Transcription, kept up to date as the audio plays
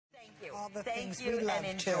all the things Thank you we love and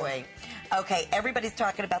enjoy. too. Okay, everybody's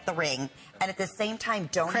talking about the ring, and at the same time,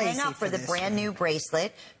 don't hang up for the brand new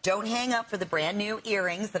bracelet. Don't hang up for the brand new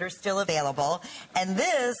earrings that are still available. And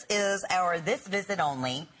this is our this visit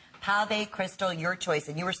only Pave crystal, your choice.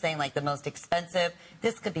 And you were saying like the most expensive.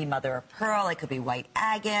 This could be mother of pearl. It could be white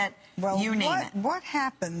agate. Well, you name it. What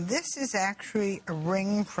happened? This is actually a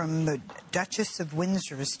ring from the Duchess of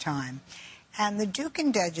Windsor's time. And the Duke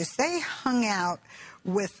and Duchess, they hung out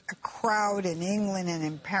with a crowd in England and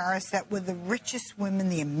in Paris that were the richest women,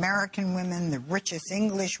 the American women, the richest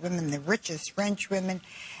English women, the richest French women.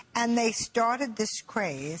 And they started this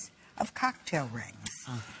craze of cocktail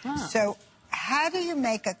rings. So how do you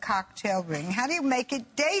make a cocktail ring? How do you make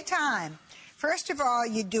it daytime? First of all,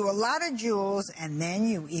 you do a lot of jewels, and then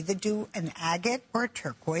you either do an agate or a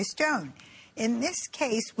turquoise stone. In this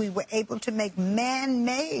case, we were able to make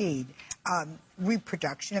man-made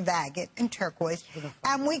reproduction of agate and turquoise,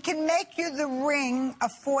 and we can make you the ring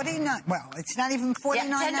of $49. Well, it's not even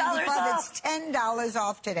 $49.95. It's $10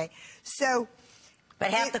 off today. So,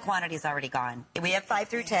 but half the quantity's already gone. We have 5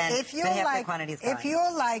 through 10. If you're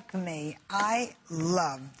like me, I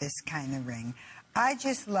love this kind of ring. I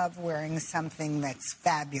just love wearing something that's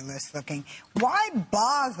fabulous looking. Why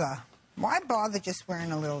bother? Why bother just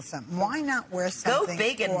wearing a little something? Why not wear something Go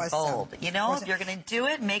big and awesome? bold. You know, if you're going to do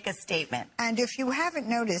it, make a statement. And if you haven't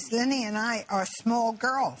noticed, Lenny and I are small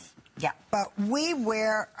girls. Yeah. But we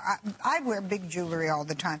wear, I wear big jewelry all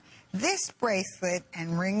the time. This bracelet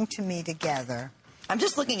and ring to me together. I'm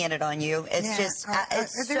just looking at it on you. It's just,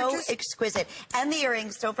 it's so exquisite. And the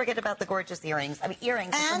earrings. Don't forget about the gorgeous earrings. I mean,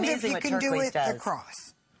 earrings. It's amazing what turquoise does. And if you can do it, the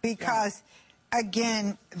cross. Because,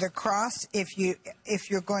 again, the cross, if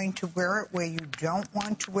you're going to wear it where you don't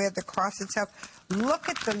want to wear the cross itself, look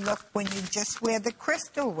at the look when you just wear the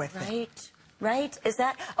crystal with it. Right? Is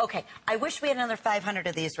that... Okay, I wish we had another 500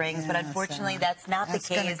 of these rings, but unfortunately that's not the case.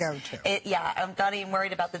 That's going to go to. Yeah, I'm not even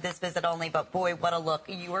worried about the this visit only, but boy, what a look.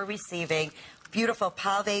 You are receiving beautiful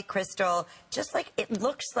pave crystal, just like it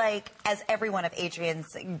looks like, as every one of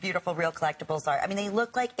Adrienne's beautiful real collectibles are. I mean, they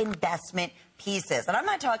look like investment pieces. And I'm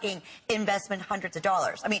not talking investment hundreds of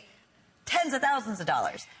dollars. I mean, tens of thousands of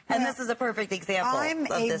dollars. And this is a perfect example of this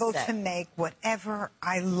set. I'm able to make whatever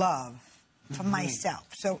I love for myself.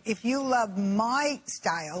 So if you love my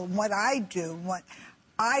style, what I do, what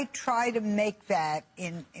I try to make that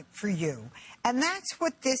for you. And that's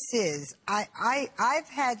what this is. I've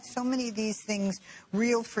had so many of these things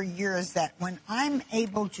real for years that when I'm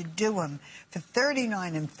able to do them for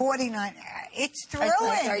 $39 and $49, it's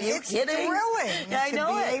thrilling. Are you kidding? It's thrilling I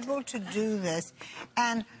know to be able to do this.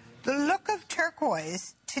 And the look of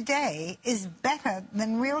turquoise today is better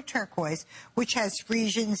than real turquoise, which has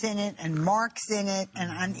Frisians in it and marks in it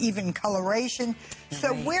and uneven coloration.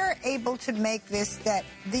 So we're able to make this that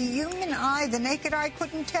the human eye, the naked eye,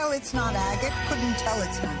 couldn't tell it's not agate, couldn't tell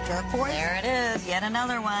it's not turquoise. There it is, yet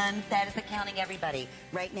another one. That is accounting everybody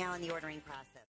right now in the ordering process.